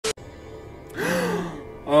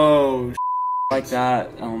Like that.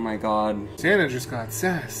 Oh my god. Santa just got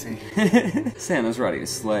sassy. Santa's ready to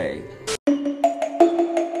slay.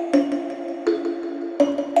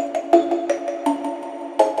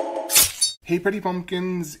 Hey Pretty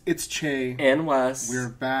Pumpkins, it's Chey. And Wes. We're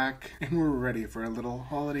back, and we're ready for a little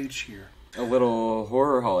holiday cheer. A little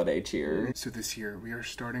horror holiday cheer. So this year, we are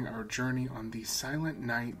starting our journey on the Silent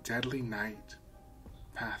Night, Deadly Night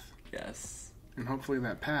path. Yes. And hopefully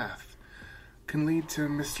that path can lead to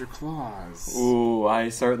Mr. Claus. Ooh, I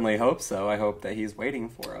certainly hope so. I hope that he's waiting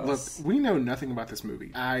for us. Look, we know nothing about this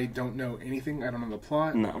movie. I don't know anything. I don't know the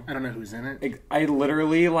plot. No. I don't know who's in it. I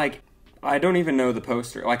literally, I don't even know the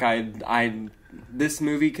poster. This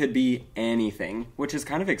movie could be anything, which is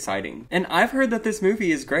kind of exciting. And I've heard that this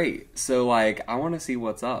movie is great, so, I want to see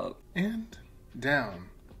what's up. And down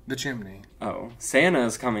the chimney. Oh,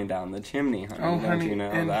 Santa's coming down the chimney, honey. Oh, Don't honey, you know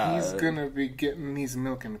and that? he's gonna be getting these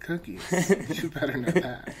milk and cookies. You better know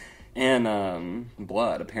that. And,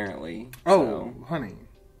 blood, apparently. Oh, So, honey.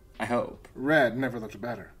 I hope. Red never looked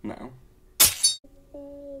better. No.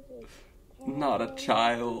 Not a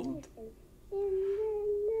child.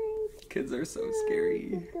 Kids are so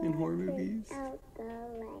scary in horror movies.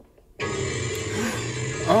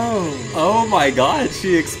 Oh. Oh my god,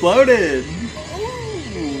 she exploded!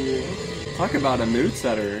 Talk about a mood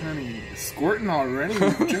setter. Honey, squirting already.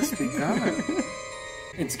 We've just begun.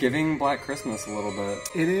 It's giving Black Christmas a little bit.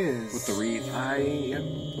 It is. With the wreath.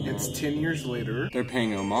 It's 10 years later. They're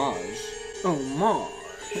paying homage. Oh my.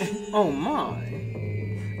 Oh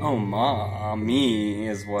my. Oh, mommy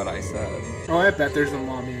is what I said. Oh, I bet there's a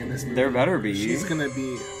mommy in this movie. There better be. She's gonna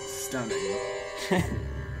be stunning.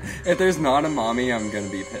 If there's not a mommy, I'm gonna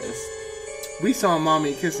be pissed. We saw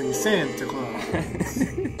mommy kissing Santa Claus.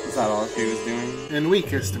 Is that all she was doing? And we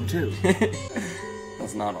kissed him too.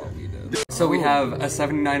 That's not all we did. So we have a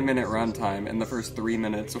 79-minute runtime, and the first 3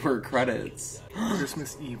 minutes were credits.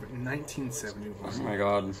 Christmas Eve, 1971. Oh my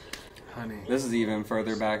god. Honey. This is even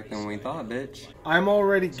further back than we thought, bitch. I'm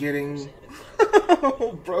already getting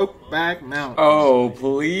broke back mountain. Oh,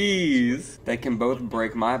 please. They can both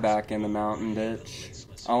break my back in the mountain, bitch.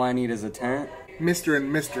 All I need is a tent. Mr.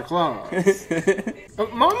 and Mr. Claus.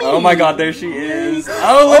 Mommy! Oh my god, there she is.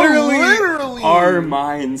 Oh, literally. Oh, literally. Our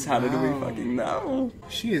minds, how did we fucking know?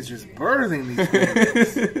 She is just birthing these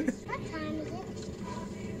babies. What time is it?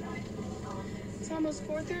 It's almost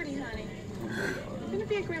 4:30, honey. Oh my god. I'm gonna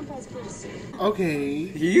be at Grandpa's pretty soon. Okay.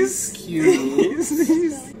 He's cute.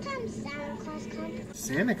 What time does Santa Claus come?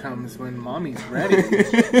 Santa comes when mommy's ready.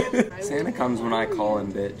 Santa comes when I call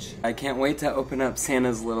him, bitch. I can't wait to open up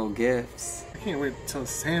Santa's little gifts. I can't wait till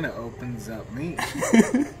Santa opens up me.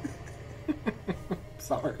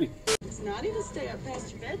 Sorry. It's naughty to stay up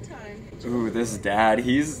past your bedtime. Ooh, this dad,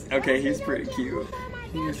 he's pretty cute.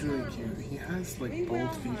 He is really cute. He has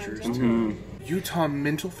bold features too. Mm-hmm. Utah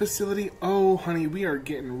Mental Facility. Oh, honey, we are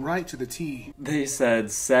getting right to the T. They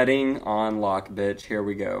said setting on lock, bitch. Here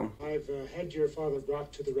we go. I've had your father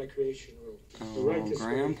brought to the recreation room. Oh, Right this way.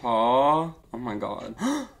 Grandpa. Oh my god.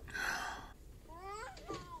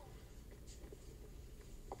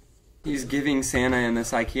 He's giving Santa in the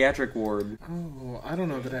psychiatric ward. Oh, I don't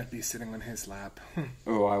know that I'd be sitting on his lap.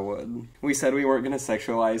 Oh, I would. We said we weren't going to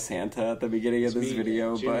sexualize Santa at the beginning of this me,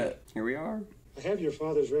 video, Jimmy. but here we are. I have your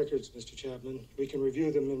father's records, Mr. Chapman. We can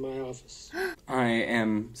review them in my office. I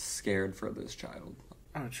am scared for this child.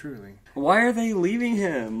 Oh, truly. Why are they leaving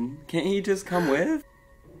him? Can't he just come with?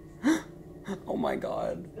 Oh my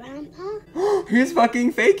god. Grandpa? He's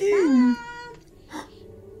fucking faking!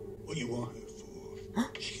 What you want her for?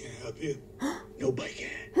 She can't help you. Nobody can.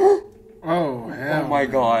 Oh, hell. Oh my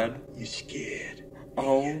god. You scared?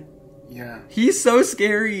 Oh. Yeah. He's so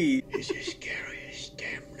scary! It's the scariest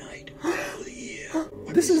damn night of the year.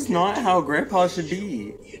 This is not how Grandpa should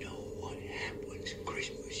be. You know what happens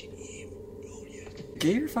Christmas Eve, don't you?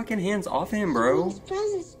 Get your fucking hands off him, bro. These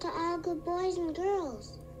presents to all good boys and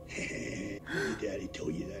girls. Your daddy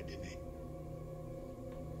told you that, didn't he?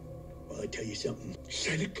 Well, I tell you something.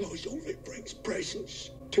 Santa Claus only brings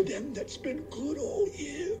presents to them that's been good all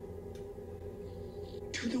year.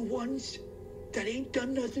 To the ones that ain't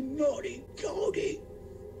done nothing naughty. All the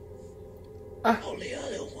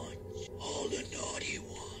other ones. All the naughty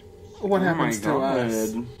ones. What happens to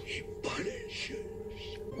us? He punishes.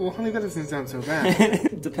 Well, honey, that doesn't sound so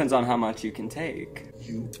bad. Depends on how much you can take.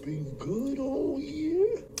 You've been good all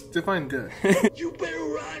year. Define good. You better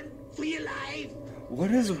run for your life.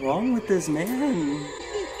 What is wrong with this man?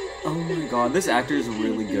 Oh my god, this actor is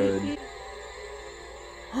really good.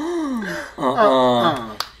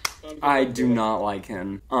 I do not like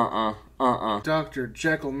him. Dr.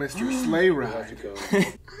 Jekyll, Mr. Sleigh Ride. I'll be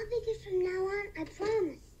good from now on, I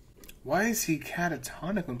promise. Why is he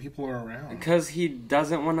catatonic when people are around? Because he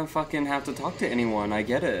doesn't want to fucking have to talk to anyone. I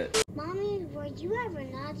get it. Mommy, were you ever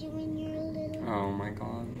naughty when you were little? Oh my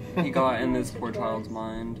god. He got in this poor child's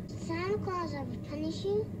mind. Did Santa Claus ever punish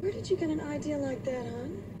you? Where did you get an idea like that,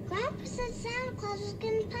 hon? Grandpa said Santa Claus was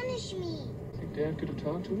gonna punish me. Think Dad could have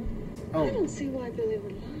talked to him? I Oh. don't see why Billy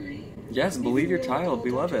would lie. Yes, believe your child. We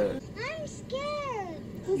love it. I'm scared.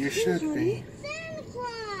 You should be. Santa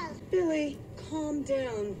Claus! Billy, calm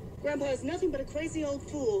down. Grandpa is nothing but a crazy old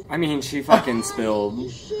fool. I mean, she fucking You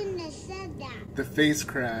spilled. shouldn't have said that. The face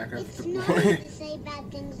crack of It's the not boy. to say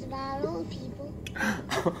bad things about old people.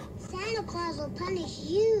 Santa Claus will punish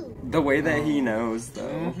you. The way that he knows,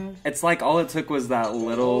 though. It's like all it took was that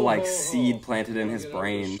little, like, seed planted in his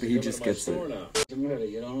brain. But he just gets it. What's the matter?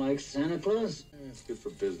 You don't like Santa Claus? It's good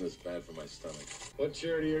for business, bad for my stomach. What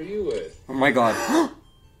charity are you with? Oh my god. What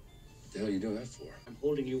the hell are you doing that for? I'm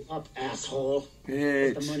holding you up, asshole. Put the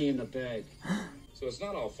Bitch. money in the bag. So it's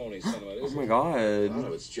not all phony sentiment, Oh is my it? god. A lot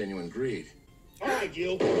of it's genuine greed. All right,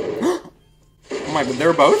 you. Oh my, but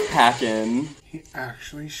they're both packing. He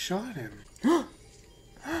actually shot him.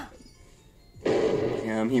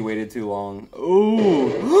 Damn, he waited too long.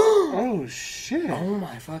 Ooh. Oh shit. Oh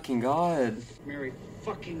my fucking god. Merry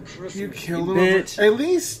fucking Christmas. You killed him. bitch. At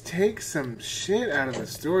least take some shit out of the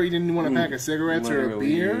story. You didn't want a pack of cigarettes or a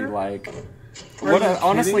Literally, beer? like, Are what? you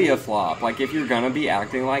Honestly, kidding? a flop. Like, if you're gonna be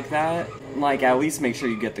acting like that, like, at least make sure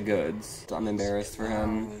you get the goods. I'm embarrassed for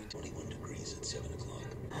him. 21 degrees at 7 o'clock.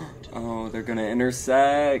 Oh, they're gonna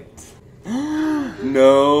intersect.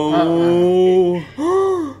 No.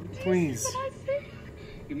 Please.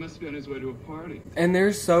 He must be on his way to a party. And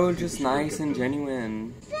they're so just nice and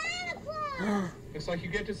genuine. Santa Claus! Looks like you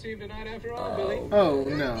get to see him tonight after all, Billy. Oh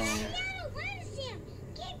no. Yeah, where's him?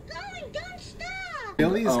 Keep going, don't stop!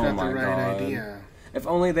 Billy's Oh got my the right God. idea. If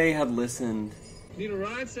only they had listened. Need a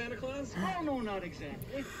ride, Santa Claus? Oh, no, not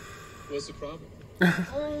exactly. What's the problem?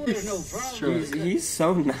 Oh, there's no problem. He's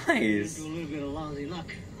so Do nice. a little bit of lousy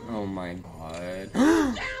luck. Oh my god.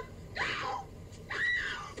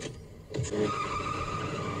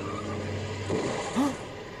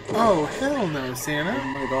 Oh hell no, Santa. Oh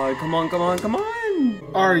my god, come on, come on, come on!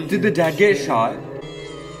 Are you? Did the dad get shot?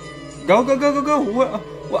 Go, go, go, go, go!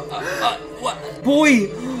 What? Boy!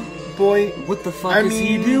 Boy, What the fuck I is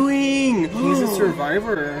he mean, doing? he's a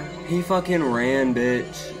survivor. He fucking ran,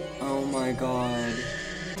 bitch. Oh my god.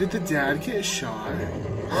 Did the dad get shot?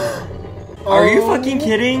 Are you Oh. fucking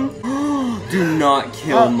kidding? Do not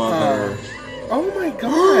kill mother. Oh my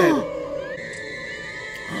god.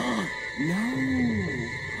 No.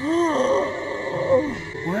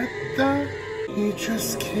 What the? He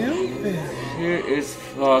just killed them. It is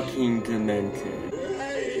fucking demented.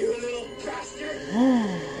 Hey, you little bastard!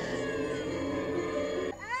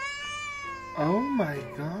 Oh my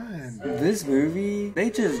god. This movie, they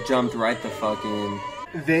just jumped right the fuck in.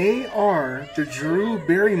 They are the Drew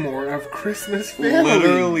Barrymore of Christmas families.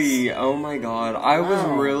 Literally, oh my god. I was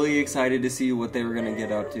Wow. really excited to see what they were gonna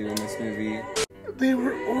get up to in this movie. They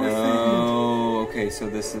were orphaned. Oh, okay, so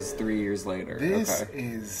this is 3 years later. This Okay.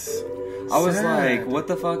 is I was sad. like, what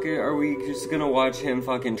the fuck? Are we just gonna watch him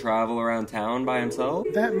fucking travel around town by himself?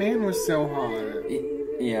 That man was so hot.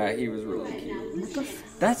 Yeah, he was really cute.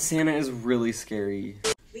 That Santa is really scary.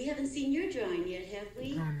 We haven't seen your drawing yet, have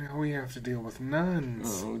we? Oh, now we have to deal with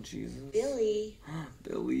nuns. Oh, Jesus. Billy,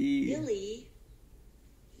 Billy. Billy,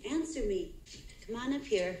 answer me. Come on up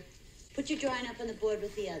here. Put your drawing up on the board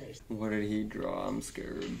with the others. What did he draw? I'm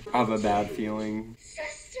scared. I have a bad feeling.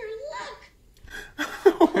 Sister, look!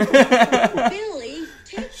 Billy,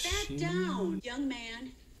 take that down. Young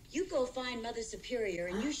man, you go find Mother Superior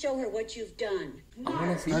and you show her what you've done. I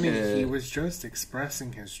wanna see Honey, he it. was just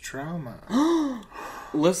expressing his trauma.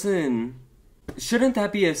 Listen, shouldn't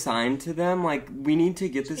that be a sign to them? Like, we need to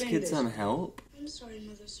get this Explain kid this. some help? I'm sorry,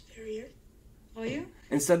 Mother Superior. Are you?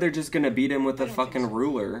 Instead, they're just gonna beat him with a fucking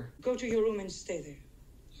ruler. Go to your room and stay there.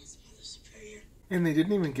 Yes, Mother Superior. And they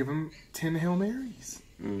didn't even give him 10 Hail Marys.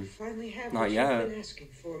 Finally have Not what yet. you've been asking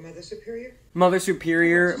for, Mother Superior. Mother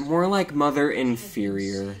Superior, more like Mother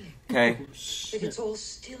Inferior. Okay? But it's all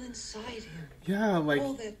still inside him. Yeah, like,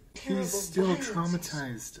 All that terrible he's still violence.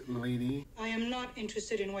 traumatized, lady. I am not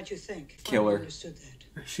interested in what you think. Killer. I understood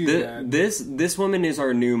that. She's Th- bad. this woman is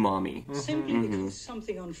our new mommy. Simply because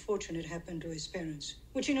something unfortunate happened to his parents,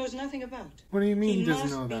 which he knows nothing about. What do you mean he doesn't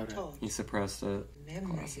must know be about it? taught. He suppressed it.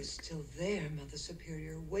 Memory is still there, Mother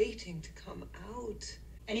Superior, waiting to come out.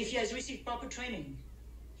 And if he has received proper training,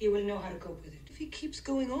 he will know how to cope with it. If he keeps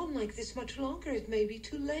going on like this much longer, it may be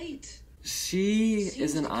too late. She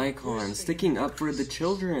is an icon, sticking up for the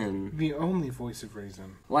children. The only voice of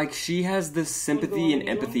reason. Like, she has this sympathy and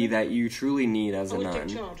empathy that you truly need as a nun.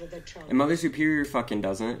 And Mother Superior fucking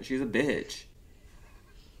doesn't. She's a bitch.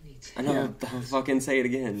 I know, fucking say it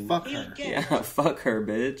again. Fuck her. Yeah, fuck her,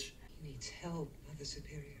 bitch. He needs help, Mother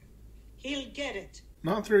Superior. He'll get it.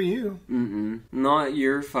 Not through you. Not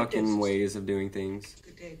your fucking ways of doing things.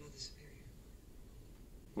 Good day, Mother Superior.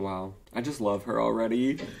 Wow. I just love her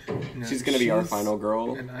already. No, She's gonna be our final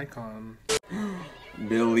girl. An icon.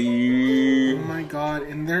 Billy. Oh my god,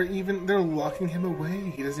 and they're locking him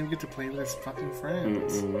away. He doesn't even get to play with his fucking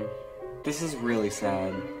friends. This is really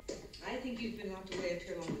sad. I think you've been locked away up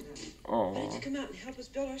here long enough. Aww. Why don't you come out and help us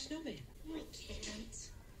build our snowman? I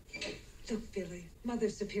can't. Look, Billy, Mother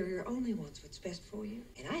Superior only wants what's best for you.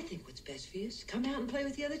 And I think what's best for you is to come out and play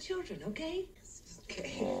with the other children, okay?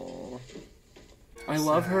 Okay. Aww. I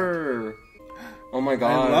love her. Oh my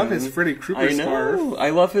god. I love his Freddy Krueger scarf.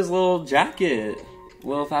 I love his little jacket.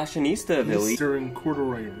 Little fashionista, Billy. Eastern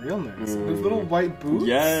corduroy realness. Those little white boots.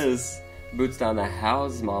 Yes. Boots down the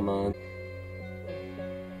house, mama.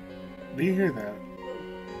 Do you hear that?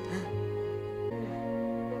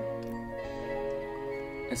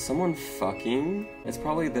 Is someone fucking? It's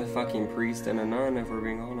probably the fucking priest and a nun, if we're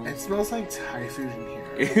being honest. It smells like Thai food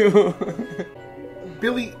in here. Ew.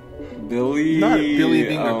 Billy. Billy. Not Billy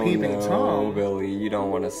being a oh, peeping no, Tom. Billy, you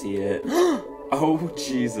don't want to see it. Oh,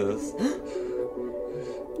 Jesus.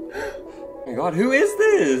 Oh my god, who is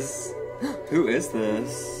this? Who is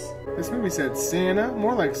this? This movie said Santa,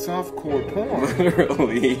 more like softcore porn.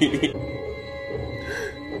 Literally.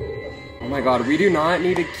 Oh my god, we do not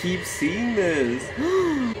need to keep seeing this.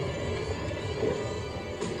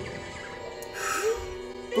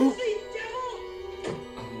 Billy,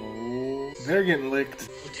 Oh. They're getting licked.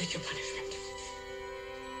 We'll take your punishment.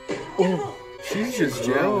 Oh, she's just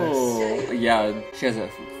jealous. Oh. Yeah, she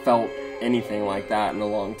hasn't felt anything like that in a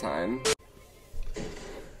long time.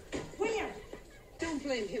 Where? Don't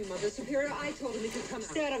blame him, Mother Superior. I told him he could come out.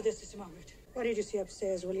 Stay out of this, Sister Margaret. What did you see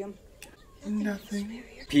upstairs, William? Nothing.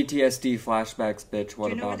 PTSD flashbacks, bitch. What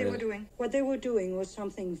Do you know what about they were it? doing? What they were doing was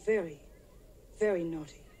something very, very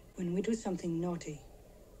naughty. When we do something naughty,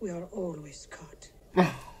 we are always caught.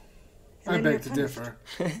 I then we're beg to punished. differ.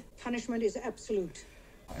 Punishment is absolute.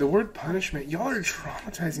 The word punishment, y'all are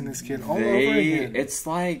traumatizing this kid all over again. It's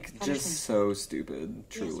like just so stupid,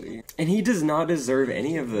 truly. And he does not deserve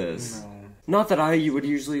any of this. No. Not that I would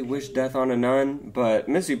usually wish death on a nun, but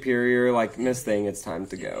Miss Superior, like Miss Thing, it's time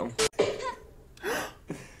to go.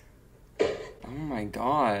 Oh my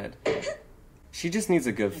god. She just needs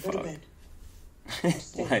a good Now go to fuck. bed.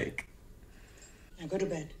 Like, Now go to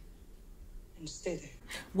bed. And stay there.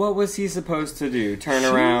 what was he supposed to do? Turn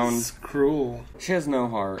around? She's cruel. She has no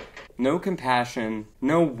heart, no compassion,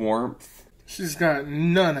 no warmth. She's got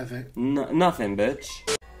none of it. Nothing, bitch.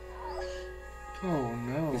 Oh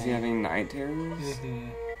no. Is he having night terrors?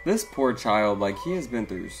 This poor child, like, he has been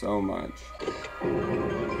through so much.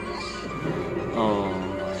 Oh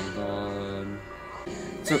my god.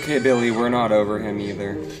 It's okay, Billy, we're not over him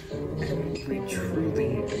either. And we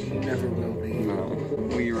truly never will be. No,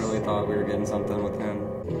 we really thought we were getting something with him.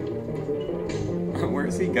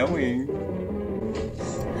 Where's he going?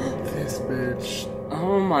 This bitch.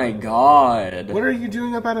 Oh my god. What are you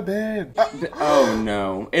doing up out of bed? Oh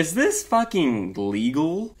no. Is this fucking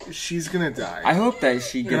legal? She's gonna die. I hope that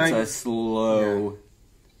she gets I- a slow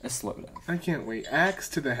death. I can't wait. Axe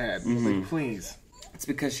to the head. Like, please. It's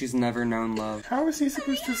because she's never known love. How is he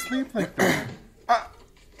supposed to sleep like that?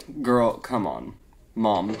 Girl, come on.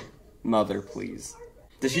 Mom. Mother, please.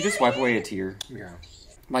 Did she just wipe away a tear? Yeah.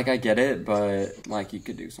 Like, I get it, but, like, you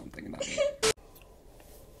could do something about it.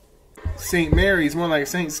 St. Mary's more like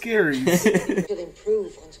St. Scary's. He'll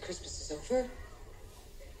improve once Christmas is over.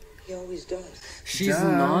 He always does. She's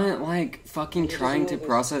Duh. not, like, fucking trying to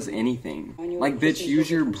process anything. Like, bitch, use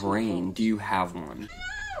your brain. Do you have one?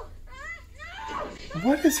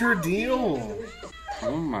 What is her deal?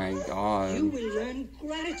 Oh my You god. will learn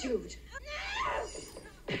gratitude.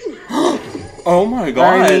 Oh my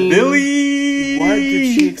god, I mean, Billy! What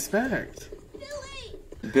did she expect?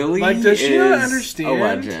 Billy Like, does she not is understand? a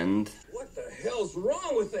legend. What the hell's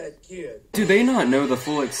wrong with that kid? Do they not know the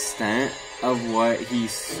full extent of what he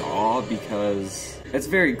saw? Because it's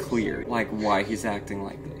very clear, like, why he's acting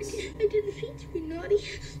like this. I didn't mean to be naughty.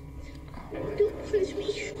 Don't punish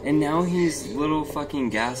me. And now he's little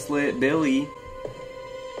fucking gaslit Billy.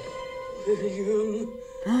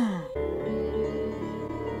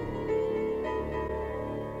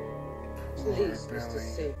 Please, Mr.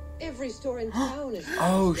 Safe. Every store in town is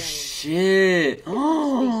Oh shit!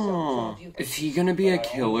 Oh, is he gonna be a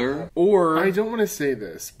killer? Or I don't want to say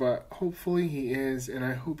this, but hopefully he is, and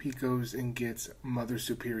I hope he goes and gets Mother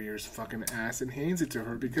Superior's fucking ass and hands it to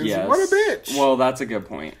her because yes. what a bitch! Well, that's a good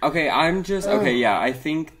point. Okay, I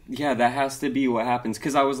think that has to be what happens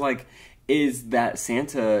because I was like, is that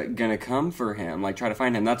Santa gonna come for him? Like, try to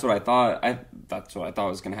find him? That's what I thought. That's what I thought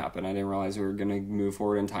was gonna happen. I didn't realize we were gonna move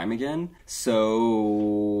forward in time again.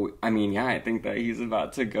 So, I mean, yeah, I think that he's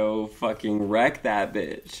about to go fucking wreck that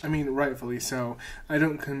bitch. I mean, rightfully so. I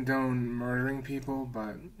don't condone murdering people,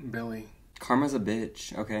 but Billy. Karma's a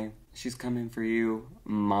bitch, okay? She's coming for you,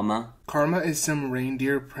 mama. Karma is some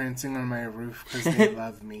reindeer prancing on my roof because they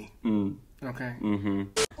love me. Okay? Mm-hmm.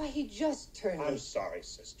 Why, he just turned... I'm sorry,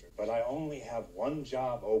 sister, but I only have one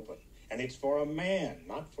job open, and it's for a man,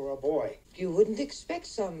 not for a boy. You wouldn't expect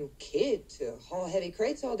some kid to haul heavy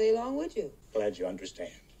crates all day long, would you? Glad you understand.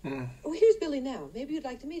 Oh, here's Billy now. Maybe you'd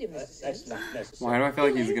like to meet him, Mrs. That's not necessary. Why do I feel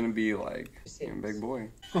like he's gonna be like a big boy?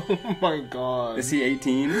 Oh my god. Is he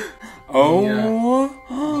 18? Oh, yeah.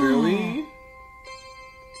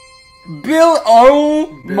 Billy?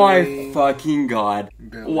 Oh Billy. my fucking god!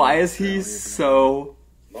 Billy. Why is he Billy. so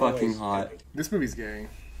fucking hot? This movie's gay.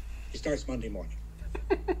 He starts Monday morning,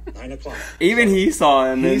 9 o'clock. Even he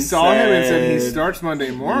saw him. He saw him and said he starts Monday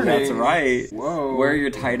morning. That's right. Whoa. Wear your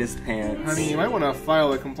tightest pants, Honey, you might want to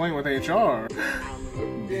file a complaint with HR.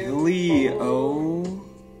 Billy. Oh,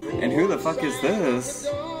 and who the fuck is this?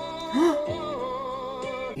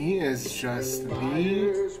 He is just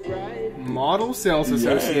the model sales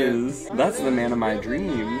associate. Yes, that's the man of my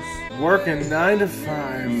dreams. Working 9 to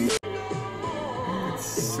 5. It's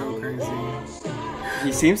so crazy.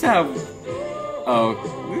 He seems to have. Oh,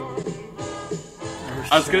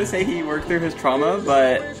 I was gonna say he worked through his trauma,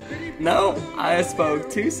 but no, I spoke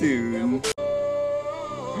too soon.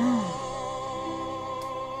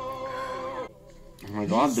 Oh my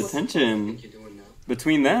god, the tension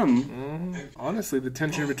between them. Honestly, the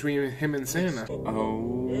tension between him and Santa. Oh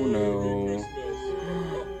no.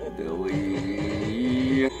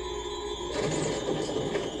 Billy.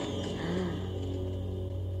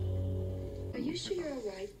 Are you sure you're all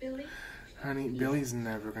right, Billy? Honey, Billy's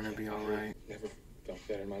never gonna be alright. Never felt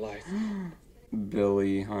better in my life.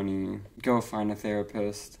 Billy, honey, go find a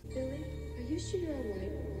therapist. Billy, are you sure you're all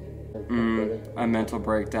right? A mental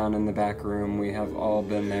breakdown in the back room. We have all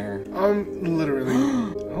been there. Literally.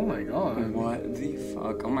 Oh my god. What the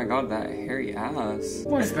fuck? Oh my god, that hairy ass.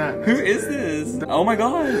 What's that? Who is this? Oh my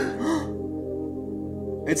god.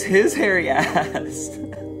 It's his hairy ass.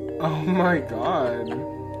 Oh my god.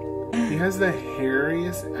 He has the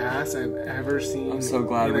hairiest ass I've ever seen. I'm so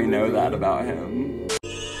glad we know that about him.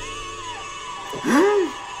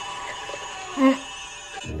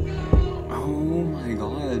 Oh my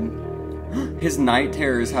god. His night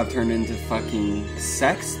terrors have turned into fucking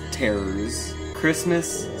sex terrors.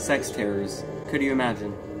 Christmas sex terrors. Could you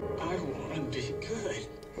imagine? I want to be good.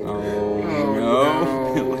 Oh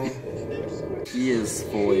no. He is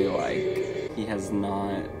fully like, he has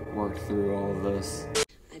not worked through all of this.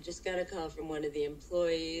 I just got a call from one of the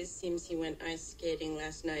employees. Seems he went ice skating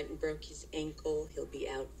last night and broke his ankle. He'll be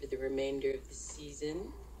out for the remainder of the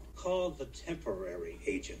season. Call the temporary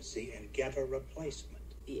agency and get a replacement.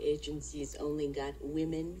 The agency's only got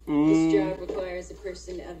women. This job requires a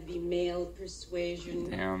person of the male persuasion.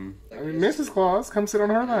 Damn. I mean, Mrs. Claus, come sit on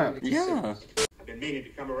her lap. Yeah. I've been meaning to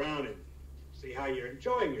come around and see how you're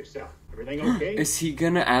enjoying yourself. Everything okay? Is he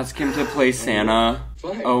gonna ask him to play Santa?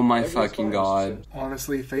 Oh my fucking god.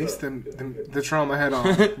 Honestly, face the trauma head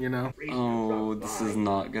on, you know? Oh, this is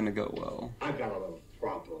not gonna go well. I've got a little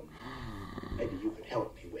problem. Maybe you could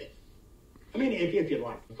help me with. I mean, if you'd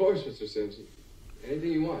like. Of course, Mr. Simpson.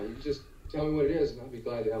 Anything you want. You just tell me what it is and I'll be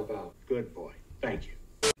glad to help out. Good boy. Thank you.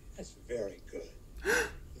 That's very good.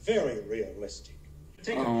 Very realistic.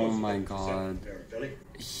 Oh my god.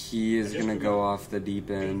 He is gonna go off the deep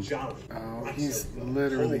end. Oh, he's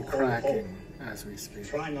literally cracking as we speak.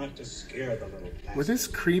 Try not to scare the little bastard. With this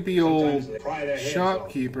creepy old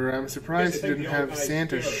shopkeeper, I'm surprised he didn't have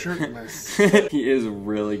Santa shirtless. He is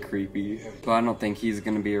really creepy. But I don't think he's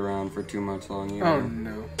gonna be around for too much long either. Oh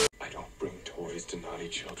no. I don't bring toys to naughty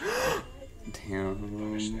children.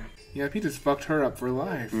 Damn. Yeah, he just fucked her up for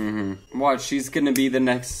life. Watch, she's gonna be the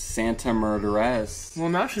next Santa murderess. Well,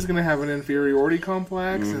 now she's gonna have an inferiority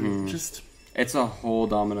complex and just... It's a whole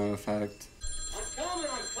domino effect. I'm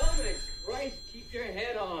coming. Christ, keep your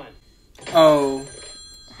head on. Oh.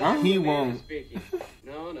 He won't. Speaking.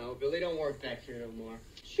 No, Billy don't work back here no more.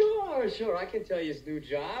 Sure, I can tell you his new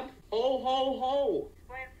job. Ho, ho, ho.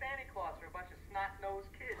 Playing Santa Claus for a bunch of snot-nosed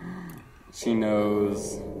kids. She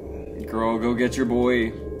knows. Girl, go get your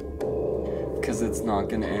boy. Because it's not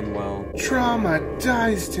gonna end well. Trauma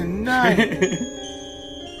dies tonight.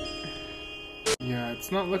 Yeah,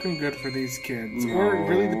 it's not looking good for these kids. No. Or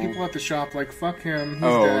really the people at the shop, like, fuck him, he's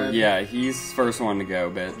Oh, dead. yeah, he's first one to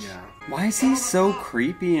go, bitch. Yeah. Why is he so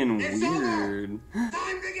creepy and weird?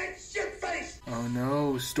 Oh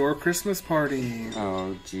no, store Christmas party.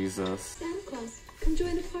 Oh, Jesus. Santa Claus, come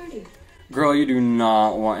join the party. Girl, you do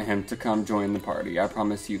not want him to come join the party. I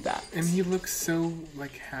promise you that. And he looks so,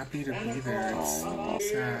 like, happy to be there. It's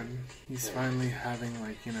sad. He's finally having,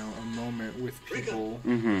 like, you know, a moment with people.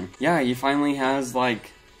 Mm-hmm. Yeah, he finally has,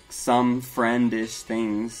 like, some friendish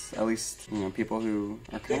things. At least, you know, people who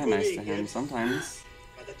are kind of nice to him sometimes.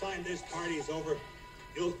 By the time this party is over,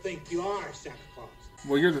 you'll think you are Santa Claus.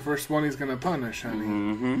 Well, you're the first one he's gonna punish, honey.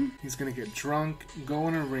 Mm-hmm. He's gonna get drunk, go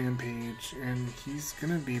on a rampage, and he's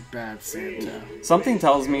gonna be bad Santa. Something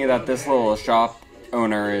tells me that this little shop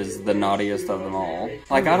owner is the naughtiest of them all.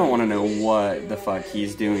 Like, I don't want to know what the fuck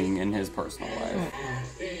he's doing in his personal life.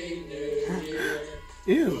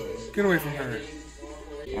 Ew, get away from her.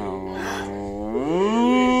 Oh.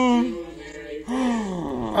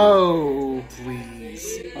 Oh,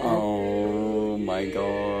 please. Oh my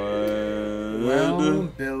god. Well,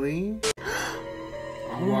 Billy.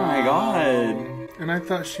 Oh my god. And I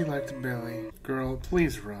thought she liked Billy. Girl,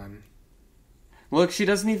 please run. Look, she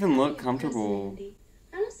doesn't even look comfortable.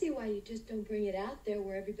 I don't see why you just don't bring it out there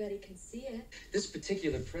where everybody can see it. This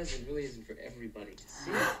particular present really isn't for everybody to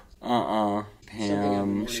see.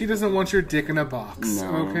 Pam. She doesn't want your dick in a box.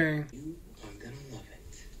 No. Okay. You are gonna love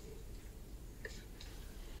it.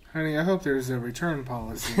 Honey, I hope there's a return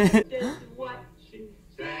policy. Just watching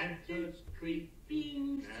Santa's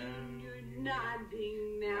creeping, and you're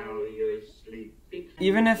nodding, now you're sleeping.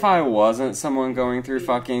 Even if I wasn't someone going through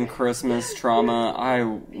fucking Christmas trauma, I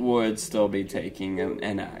would still be taking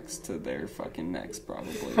an axe to their fucking necks,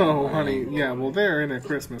 probably. Oh, honey, yeah, well, they're in a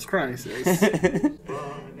Christmas crisis.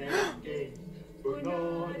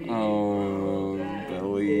 Oh,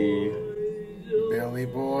 Billy. Billy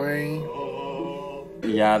boy.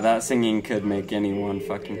 Yeah, that singing could make anyone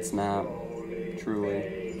fucking snap.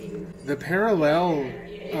 Truly. The parallel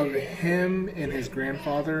of him and his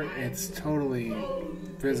grandfather, it's totally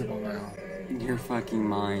visible now. Your fucking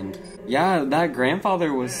mind. Yeah, that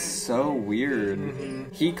grandfather was so weird.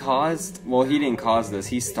 Mm-hmm. He didn't cause this,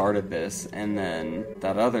 he started this, and then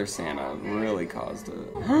that other Santa really caused it.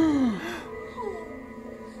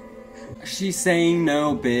 She's saying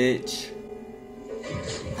no, bitch.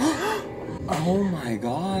 Oh my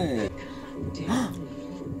god.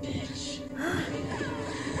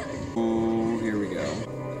 Oh, here we go.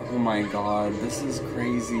 Oh my god, this is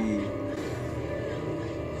crazy.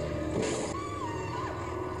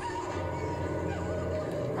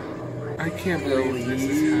 I can't believe this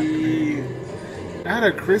is happening. At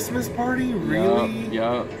a Christmas party? Really?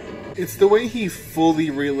 Yup. It's the way he fully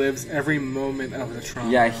relives every moment of the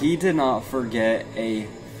trauma. Yeah, he did not forget a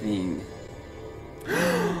thing.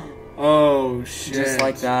 Oh, shit. Just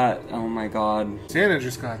like that. Oh my god. Santa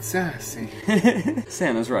just got sassy.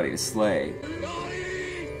 Santa's ready to slay.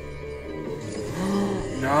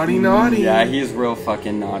 Naughty, naughty. Yeah, he's real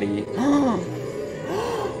fucking naughty.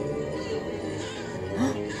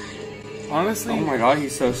 Honestly. Oh my god,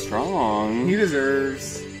 he's so strong. He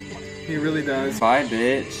deserves. He really does. Bye,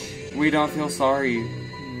 bitch. We don't feel sorry.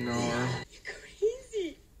 Nor.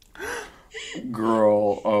 Crazy.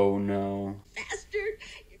 Girl, oh no. Bastard,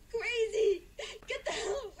 you're crazy. Get the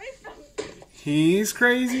hell away from me. He's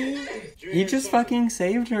crazy? He just fucking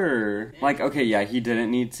saved her. Like, okay, yeah, he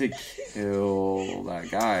didn't need to kill that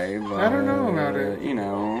guy, but... I don't know about it. You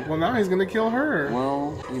know. Well, now he's gonna kill her.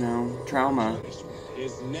 Well, you know, trauma.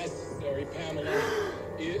 Is necessary, Pamela.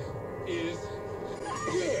 It is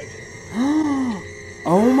good.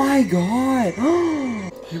 Oh my god.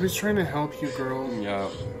 He was trying to help you, girl. Yeah.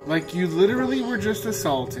 Like, you literally were just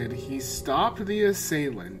assaulted. He stopped the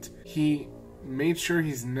assailant. He made sure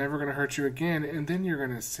he's never gonna hurt you again, and then you're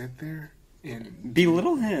gonna sit there and...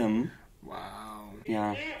 belittle him. Wow.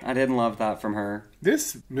 Yeah, I didn't love that from her.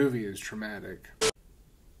 This movie is traumatic.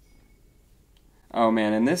 Oh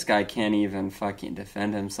man, and this guy can't even fucking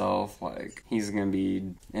defend himself. Like, he's gonna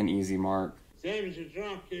be an easy mark. Same as you're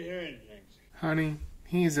drunk, you're hearing things. Honey,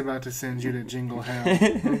 he's about to send you to jingle hell.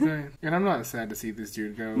 Okay? And I'm not sad to see this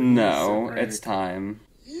dude go. No, He's it's time.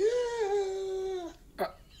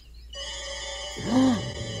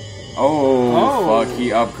 Oh, fuck, he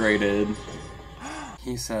upgraded.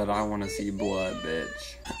 He said, I want to see blood,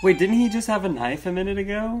 bitch. Wait, didn't he just have a knife a minute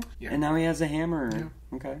ago? Yeah. And now he has a hammer. Yeah.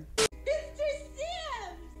 Okay. Mr.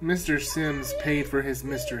 Sims! Mr. Sims paid for his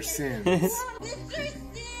Mr. Sims.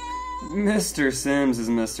 Mr. Sims is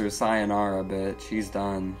Mr. Sayonara, bitch. He's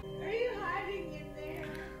done.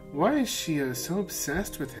 Why is she so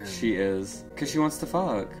obsessed with him? She is. Because she wants to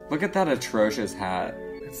fuck. Look at that atrocious hat.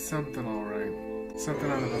 It's something alright.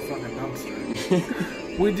 Something out of a fucking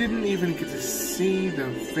dumpster. We didn't even get to see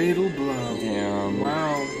the fatal blow. Damn.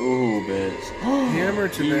 Wow. Ooh, bitch. Hammer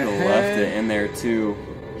to the head. He left it in there, too.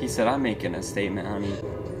 He said, I'm making a statement, honey.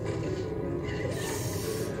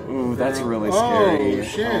 Ooh, that's really scary. Oh,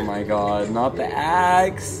 shit. Oh my god, not the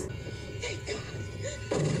axe.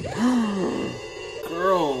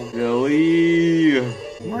 Girl. Billy.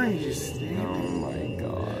 Why are you standing? Oh my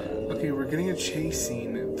god. Okay, we're getting a chase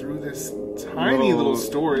scene through this tiny little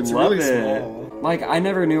store. It's Love really it. small. Like, I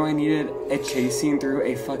never knew I needed a chase scene through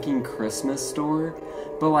a fucking Christmas store.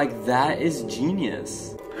 But, like, that is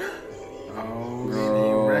genius. Oh,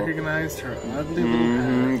 Girl. he recognized her ugly little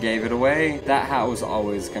hat. Gave it away. That hat was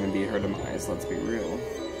always going to be her demise, let's be real.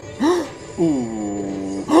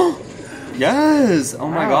 Ooh. Yes! Oh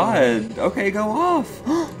my god. Okay, go off.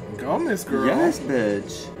 Go, Miss Girl. Yes,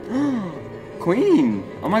 bitch. Queen.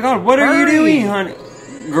 Oh my god, what are you doing, honey?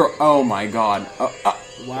 Girl, oh my god.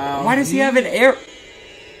 Wow. Why does he have an air?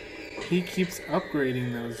 He keeps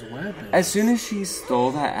upgrading those weapons. As soon as she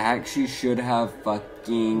stole that axe, she should have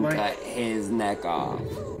fucking Like- cut his neck off.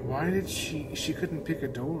 Why did she couldn't pick a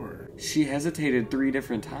door? She hesitated 3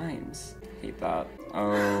 different times. Hate that.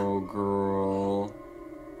 Oh, girl.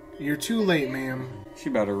 You're too late, ma'am. She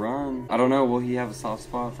better run. I don't know, will he have a soft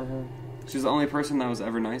spot for her? She's the only person that was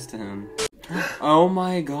ever nice to him. Oh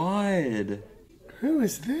my god. Who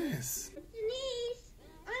is this? Denise,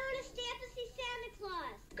 I want to stay up to see Santa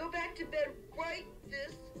Claus. Go back to bed right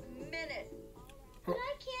this minute. But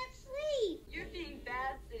I can't sleep. You're being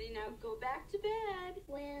bad, City. Now go back to bed.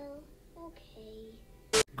 Well, okay.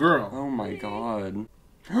 Girl. Oh my god.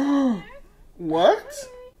 What?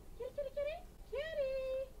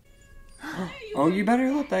 Oh, you better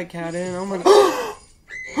let that cat in. Oh my god.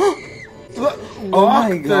 Lock Oh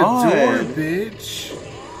my god. the door, bitch.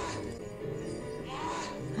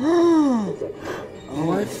 Oh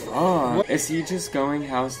my fuck. What? Is he just going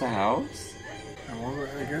house to house? Well,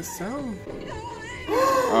 I guess so.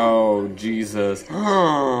 Oh, Jesus.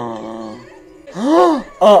 Oh,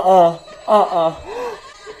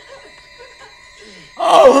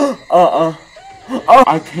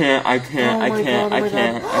 I can't.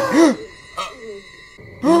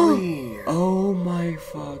 Billy. Oh my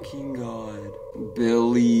fucking god.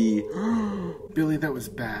 Billy. Billy, that was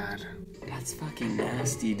bad. That's fucking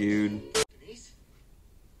nasty, dude. Are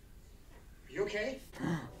you okay?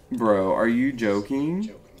 Bro, are you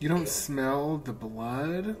joking? You don't smell the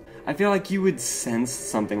blood? I feel like you would sense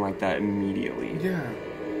something like that immediately. Yeah.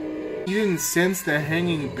 You didn't sense the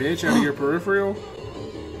hanging bitch out of your peripheral?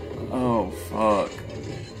 Oh, fuck.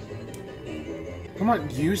 Come on,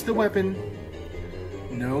 use the weapon.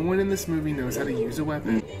 No one in this movie knows how to use a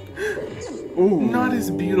weapon. Ooh. Not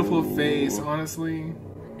his beautiful face, honestly.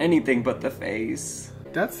 Anything but the face.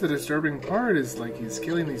 That's the disturbing part, is like he's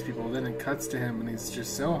killing these people, then it cuts to him and he's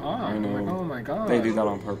just so hot. I know. I'm like, oh my god. They do that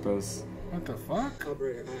on purpose. What the fuck?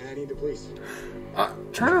 Operator, I need the police.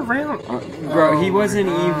 Turn around. Bro, Oh he wasn't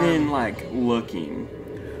my God. even, like, looking.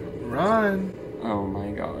 Run. Oh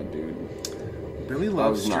my god, dude. Billy That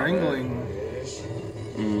loves was not strangling.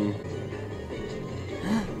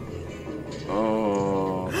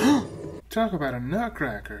 Oh. Talk about a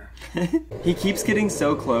nutcracker. He keeps getting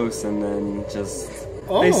so close and then just...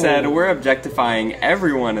 Oh. They said, we're objectifying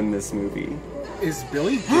everyone in this movie. Is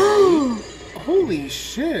Billy gay? Holy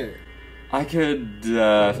shit. I could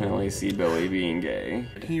definitely see Billy being gay.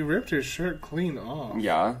 He ripped his shirt clean off.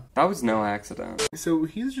 Yeah, that was no accident. So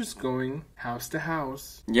he's just going house to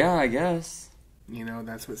house. Yeah, I guess. You know,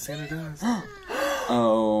 that's what Santa does.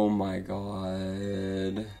 Oh my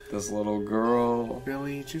god. This little girl.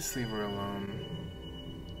 Billy, just leave her alone.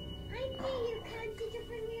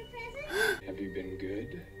 Have you been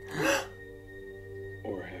good?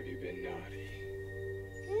 Or have you been naughty?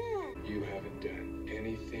 Good. You haven't done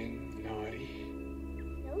anything naughty?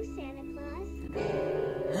 No, Santa Claus.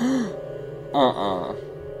 Uh-uh. Are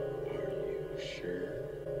you sure?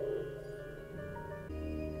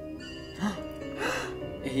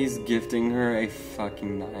 He's gifting her a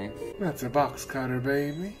fucking knife. That's a box cutter,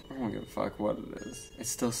 baby. I don't give a fuck what it is. It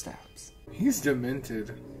still stabs. He's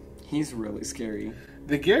demented. He's really scary.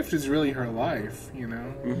 The gift is really her life, you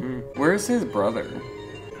know? Mm-hmm. Where's his brother?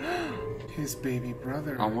 His baby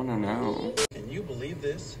brother. I want to know. Can you believe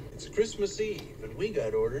this? It's Christmas Eve, and we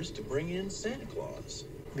got orders to bring in Santa Claus.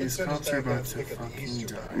 These cops are about to fucking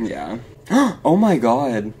die. Yeah. Oh my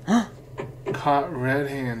god. Caught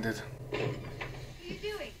red-handed. What are you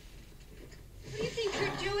doing? What do you think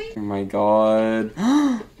you're doing? Oh my god.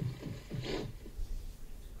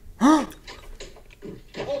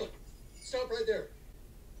 Hold it. Stop right there.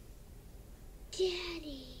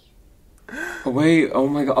 Daddy. Wait, oh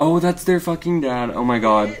my god. Oh, that's their fucking dad. Oh my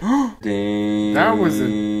god. Dang. That was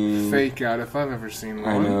a fake out if I've ever seen one.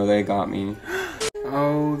 I know, they got me.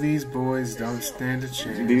 Oh, these boys don't stand a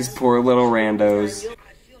chance. These poor little randos.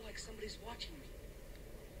 I feel like somebody's watching me.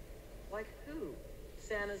 Like who?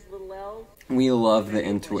 Santa's little elf? We love the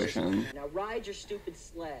intuition. Now ride your stupid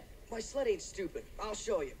sled. My sled ain't stupid. I'll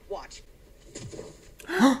show you. Watch.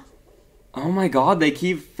 Oh my god, they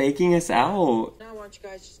keep faking us out. Now why don't you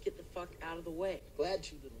guys just get the fuck out of the way? Glad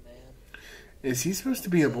you, little man. Is he supposed to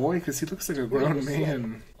be a boy? Because he looks like a grown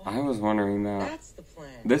man. I was wondering that. That's the plan.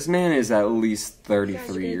 This man is at least You guys are 33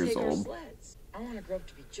 gonna years take our old. sleds. I want to grow up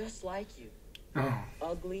to be just like you. Oh.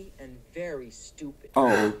 Ugly and very stupid.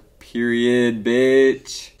 Oh, period,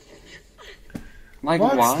 bitch. Like,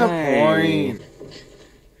 What's why? the point?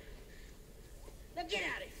 Now get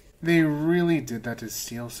out of here. They really did that to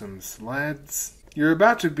steal some sleds? You're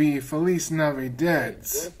about to be Feliz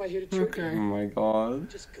Navidades. What if I hear the truth? Okay. Oh my god.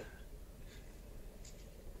 Just go.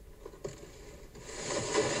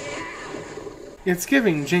 It's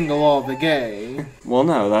giving Jingle All the Gay. Well,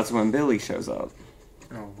 no, that's when Billy shows up.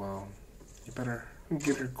 Oh, well. You better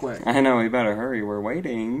get her quick. I know, we better hurry. We're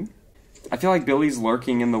waiting. I feel like Billy's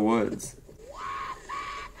lurking in the woods.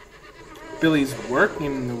 Billy's working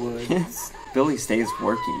in the woods. Billy stays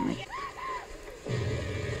working.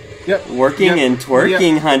 Yep. Working Yep. and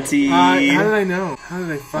twerking, Yep. hunty. How did I know? How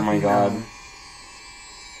did I fucking Oh my god. know?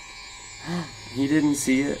 He didn't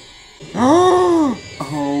see it.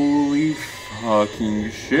 Holy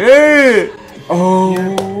fucking shit!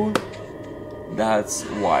 Oh, that's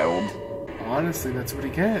wild. Honestly, that's what he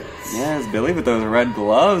gets. Yes, Billy with those red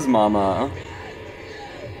gloves, mama.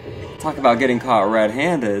 Talk about getting caught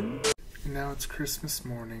red-handed. Now it's Christmas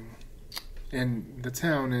morning. And the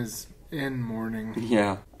town is in mourning.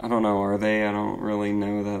 Yeah, I don't know, are they? I don't really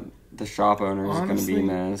know that the shop owner is going to be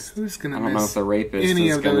missed. Who's going to I don't know miss if the rapist any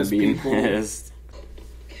is of going to those be people? missed.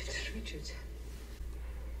 Captain Richards,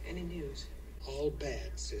 any news? All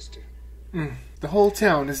bad, sister. The whole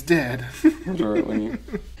town is dead. Literally.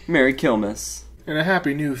 Merry Kilmas. And a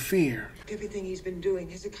happy new fear. Everything he's been doing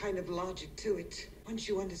has a kind of logic to it. Once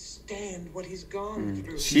you understand what he's gone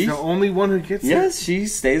through. She's the only one who gets it. Yes, she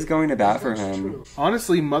stays going to bat for him.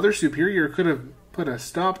 Honestly, Mother Superior could have put a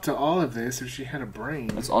stop to all of this if she had a brain.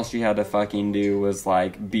 That's all she had to fucking do was,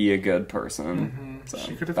 like, be a good person. So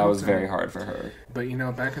She could have that was helped very him. hard for her. But you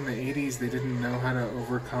know, back in the 80s, they didn't know how to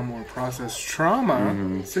overcome or process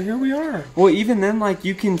trauma. So here we are. Well, even then, like,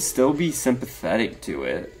 you can still be sympathetic to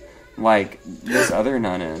it. Like, this other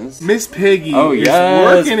nun is. Miss Piggy Oh, is yes,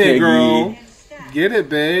 working Piggy. it, girl. Get it,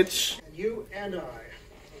 bitch. You and I are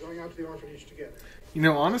going out to the orphanage together. You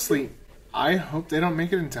know, honestly, I hope they don't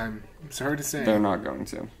make it in time. I'm sorry to say. They're not going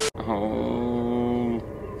to. Oh.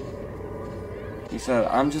 He said,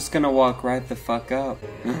 I'm just gonna walk right the fuck up.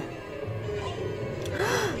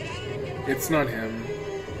 It's not him.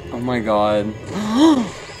 Oh my god.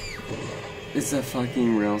 It's a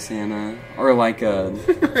fucking real Santa. Or like a...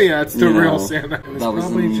 Yeah, it's the you real know, Santa. It was that was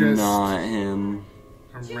probably just not him.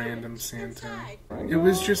 a random Santa. It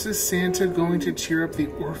was just a Santa going to cheer up the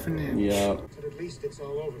orphanage. Yep. But at least it's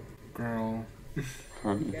all over. Girl.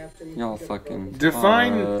 Honey, y'all fucking...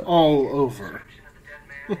 Define all over.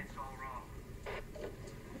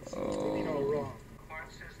 Oh.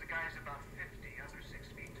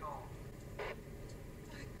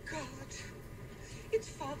 It's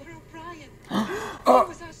Father O'Brien. Oh.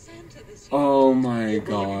 Was our Santa this year? Oh my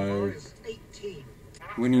god.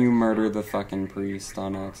 When you murder the fucking priest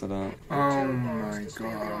on accident. Oh my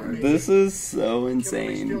god. This is so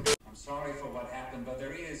insane. I'm sorry for what happened, but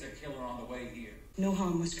there is a killer on the way here. No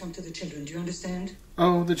harm must come to the children. Do you understand?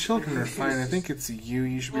 Oh, the children are fine. I think it's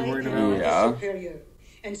you should be worried about. Yeah. Superior.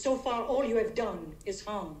 And so far, all you have done is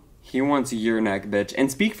harm. He wants your neck, bitch.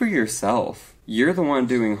 And speak for yourself. You're the one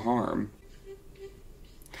doing harm.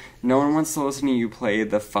 No one wants to listen to you play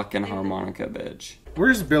the fucking harmonica, bitch.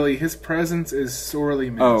 Where's Billy? His presence is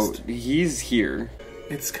sorely missed. Oh, he's here.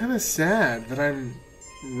 It's kind of sad that I'm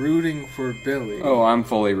rooting for Billy. Oh, I'm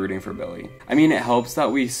fully rooting for Billy. I mean, it helps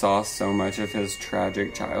that we saw so much of his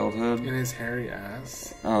tragic childhood. In his hairy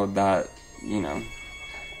ass. Oh, that, you know,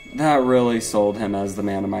 that really sold him as the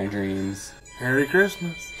man of my dreams. Merry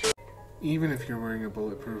Christmas. Even if you're wearing a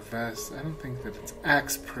bulletproof vest, I don't think that it's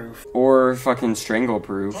axe-proof. Or fucking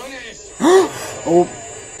strangle-proof. Oh,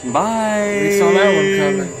 Bye. We saw that one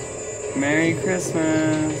coming. Merry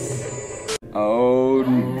Christmas. Oh,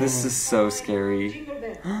 this is so scary.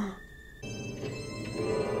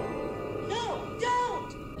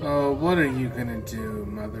 Oh, what are you gonna do,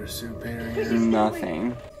 Mother Superior?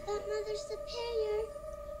 Nothing. But Mother Superior,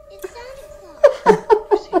 it's Santa Claus.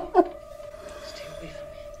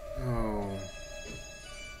 Oh.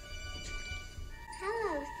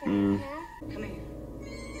 Hello, Santa. Come here.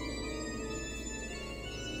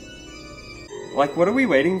 Like, what are we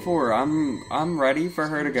waiting for? I'm ready for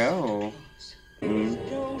her to go.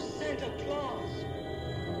 No Santa Claus.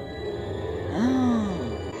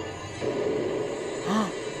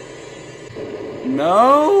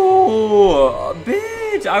 No!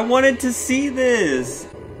 Bitch! I wanted to see this!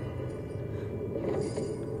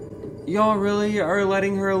 Y'all really are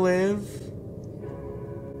letting her live?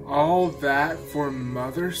 All that for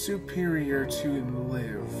Mother Superior to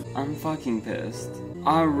live. I'm fucking pissed.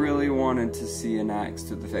 I really wanted to see an axe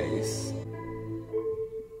to the face.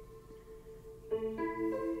 You're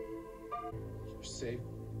safe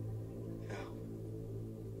now.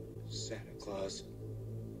 Santa Claus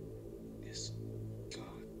is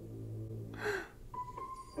gone.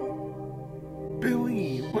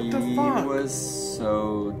 Billy, what the He fuck? was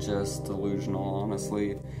so just delusional,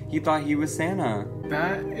 honestly. He thought he was Santa.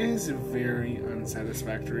 That is very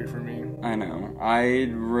unsatisfactory for me. I know. I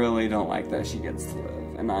really don't like that she gets to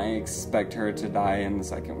live, and I expect her to die in the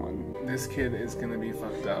second one. This kid is gonna be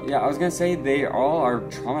fucked up. Yeah, I was gonna say they all are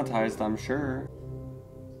traumatized, I'm sure.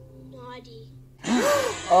 Naughty.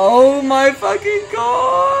 Oh my fucking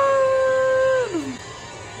god!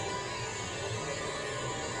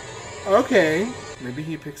 Okay. Maybe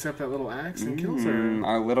he picks up that little axe and kills her.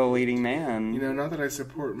 Our little leading man. You know, not that I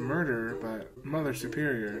support murder, but Mother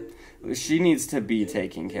Superior. She needs to be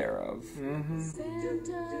taken care of.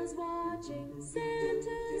 Santa's watching,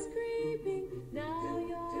 Santa's creeping, now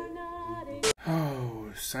you're naughty.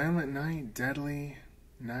 Oh, silent night, deadly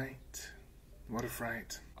night. What a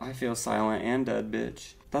fright. I feel silent and dead,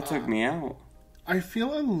 bitch. That took me out. I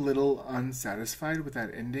feel a little unsatisfied with that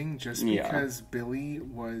ending just Yeah. because Billy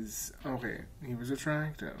was... Okay, he was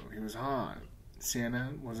attractive. He was hot. Santa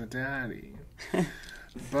was a daddy.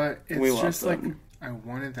 But We it's loved just like, them. I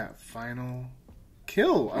wanted that final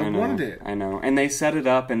kill. I know, wanted it. I know. And they set it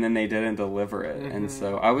up and then they didn't deliver it. And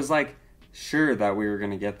so I was like, sure that we were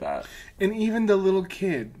going to get that. And even the little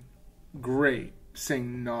kid, great,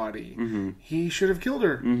 saying naughty. He should have killed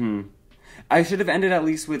her. I should have ended at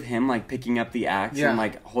least with him like picking up the axe and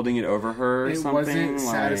like holding it over her or It something. wasn't like,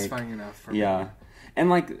 satisfying enough for me. Yeah. And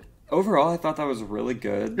like overall I thought that was really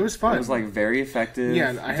good. It was fun. It was like very effective.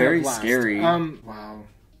 Yeah, I had very a blast. scary. Wow.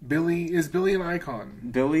 Is Billy an icon?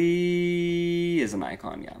 Billy is an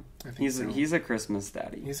icon, yeah. I think He's so. he's a Christmas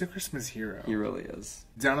daddy. He's a Christmas hero. He really is.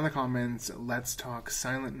 Down in the comments, let's talk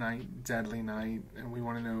Silent Night, Deadly Night, and we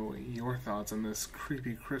want to know your thoughts on this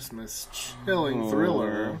creepy Christmas chilling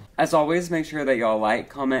thriller. As always, make sure that y'all like,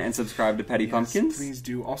 comment, and subscribe to Petty Pumpkins. Please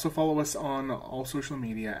do. Also follow us on all social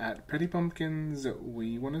media at Petty Pumpkins.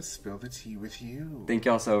 We want to spill the tea with you. Thank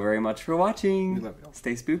y'all so very much for watching. We love y'all.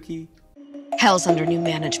 Stay spooky. Hell's under new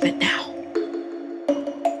management now.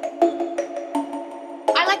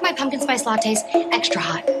 I like my pumpkin spice lattes extra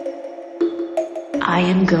hot. I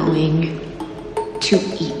am going to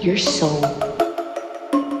eat your soul.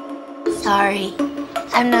 Sorry,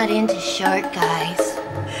 I'm not into short guys.